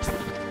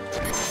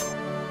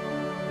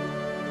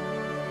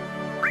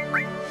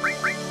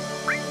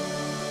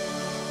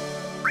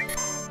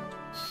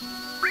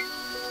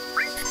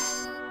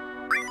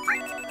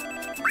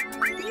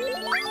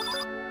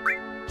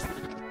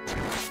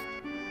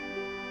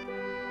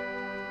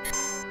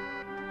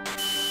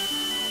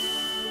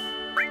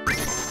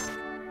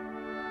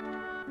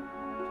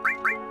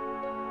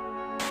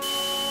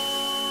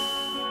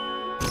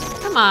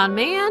 Come on,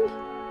 man.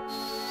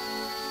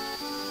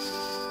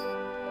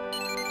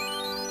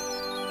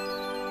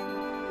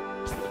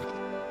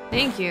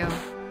 Thank you.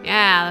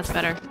 Yeah, that's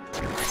better.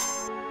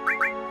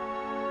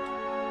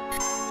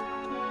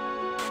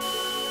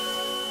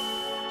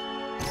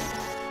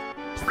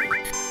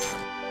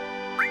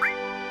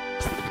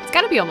 It's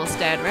gotta be almost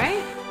dead,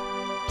 right?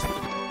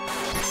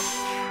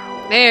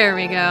 There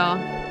we go.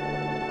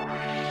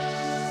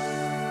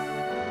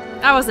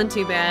 That wasn't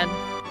too bad.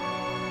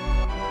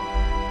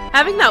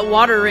 Having that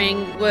water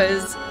ring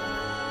was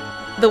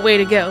the way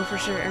to go, for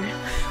sure.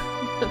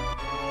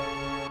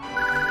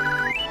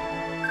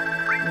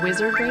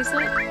 Wizard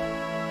bracelet?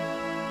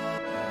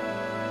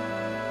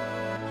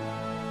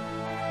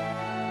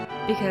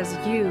 Because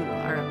you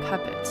are a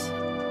puppet.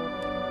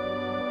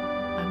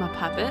 I'm a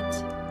puppet?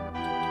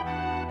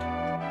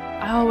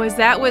 Oh, is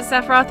that what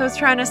Sephiroth was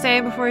trying to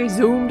say before he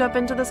zoomed up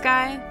into the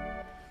sky?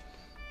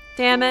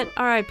 Damn it,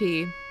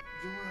 R.I.P.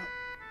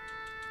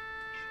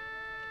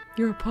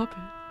 You're a puppet.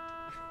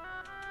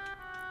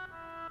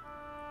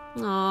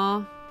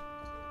 Aww.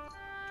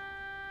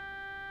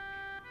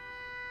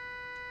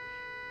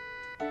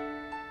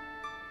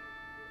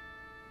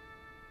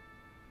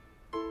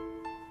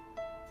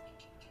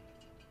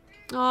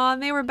 Aw,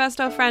 and they were best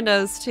of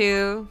friendos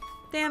too.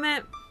 Damn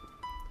it.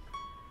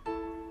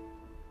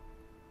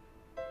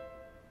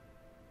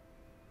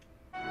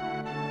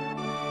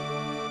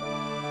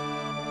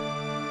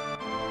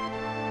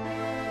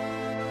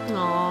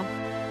 Aw.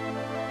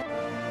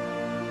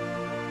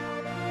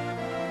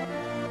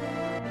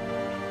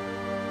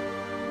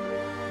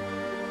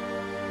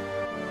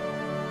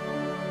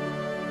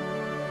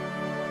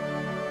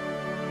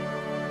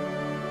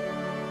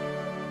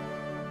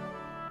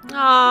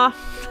 Aw.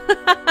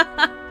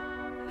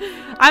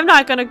 I'm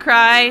not gonna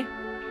cry.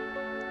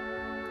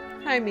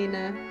 Hi,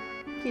 Mina.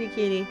 Kitty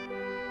kitty.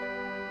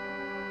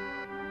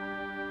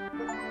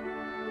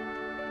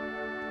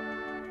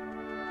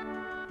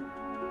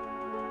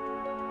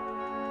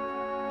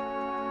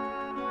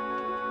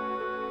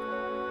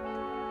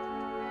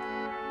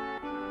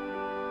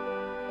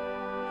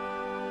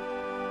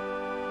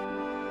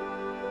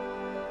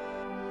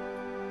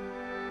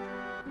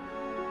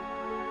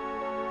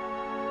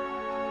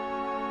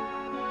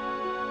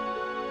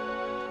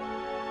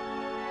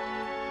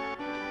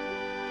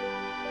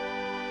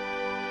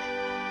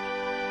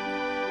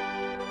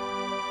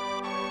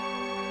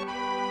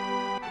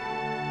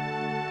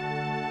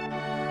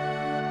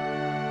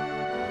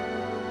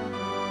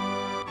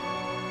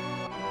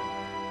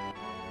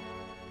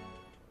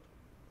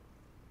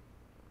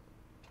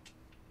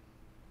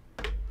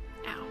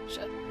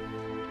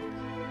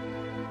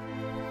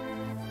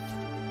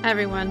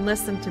 Everyone,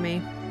 listen to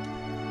me.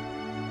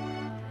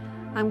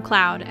 I'm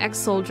Cloud,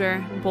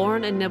 ex-soldier,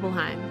 born in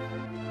Nibelheim.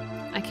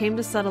 I came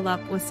to settle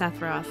up with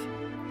Sephiroth.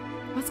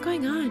 What's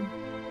going on?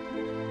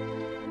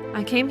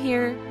 I came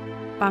here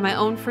by my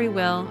own free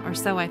will, or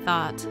so I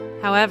thought.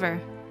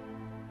 However,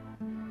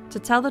 to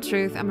tell the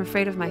truth, I'm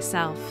afraid of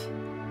myself.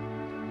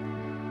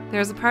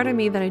 There's a part of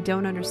me that I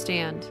don't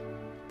understand.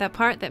 That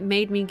part that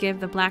made me give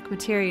the black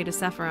materia to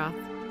Sephiroth.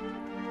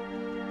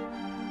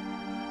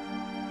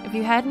 If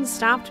you hadn't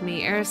stopped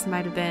me, Eris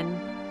might have been...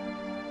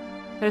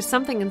 There's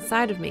something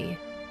inside of me.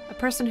 A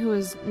person who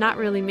is not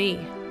really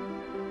me.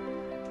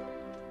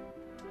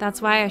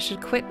 That's why I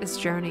should quit this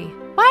journey.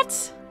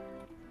 What?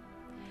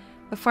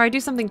 Before I do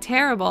something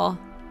terrible.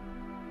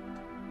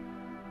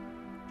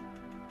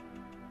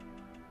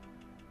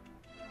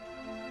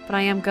 But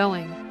I am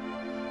going.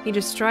 He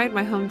destroyed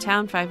my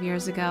hometown 5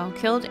 years ago,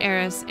 killed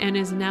Eris, and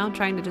is now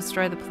trying to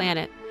destroy the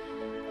planet.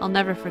 I'll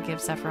never forgive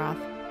Sephiroth.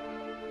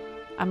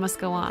 I must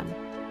go on.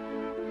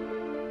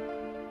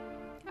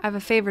 I have a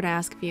favor to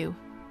ask of you.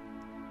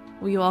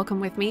 Will you all come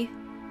with me?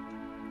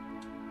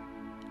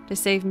 To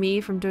save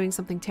me from doing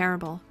something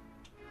terrible.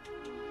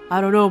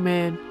 I don't know,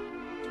 man.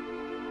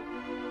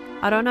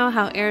 I don't know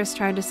how Eris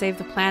tried to save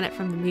the planet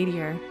from the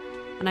meteor,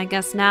 and I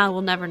guess now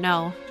we'll never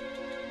know.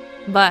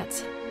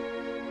 But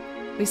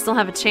we still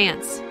have a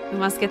chance. We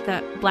must get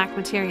the black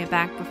materia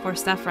back before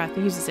Sephiroth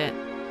uses it.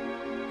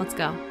 Let's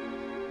go.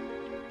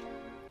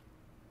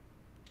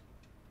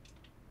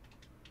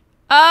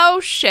 Oh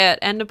shit,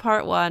 end of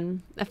part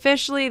 1.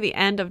 Officially the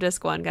end of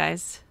disc 1,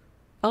 guys.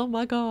 Oh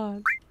my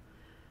god.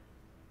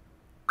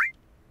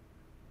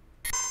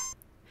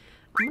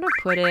 I'm gonna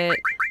put it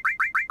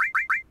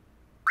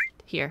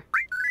here.